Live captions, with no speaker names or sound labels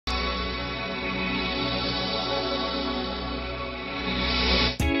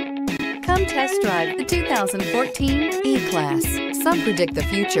Come test drive the 2014 E-Class. Some predict the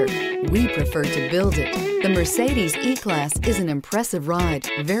future. We prefer to build it. The Mercedes E-Class is an impressive ride,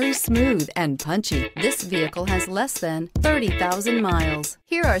 very smooth and punchy. This vehicle has less than 30,000 miles.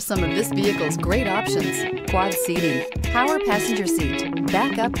 Here are some of this vehicle's great options: quad seating, power passenger seat,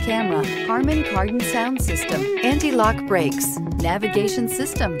 backup camera, Harman Kardon sound system, anti-lock brakes, navigation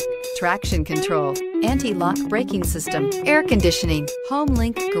system, traction control, anti-lock braking system, air conditioning,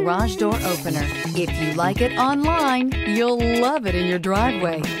 Homelink garage door opener. If you like it online, you'll love it in your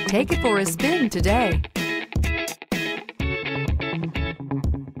driveway. Take it for a spin today.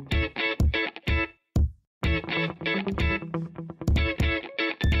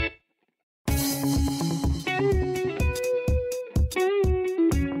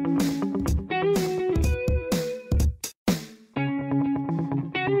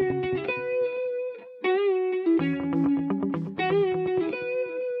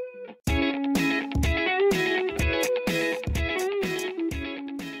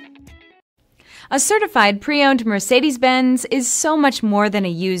 A certified pre-owned Mercedes-Benz is so much more than a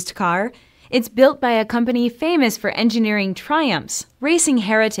used car. It's built by a company famous for engineering triumphs, racing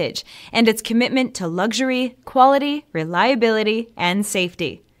heritage, and its commitment to luxury, quality, reliability, and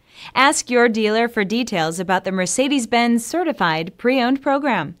safety. Ask your dealer for details about the Mercedes-Benz Certified Pre-Owned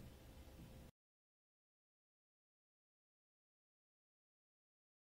program.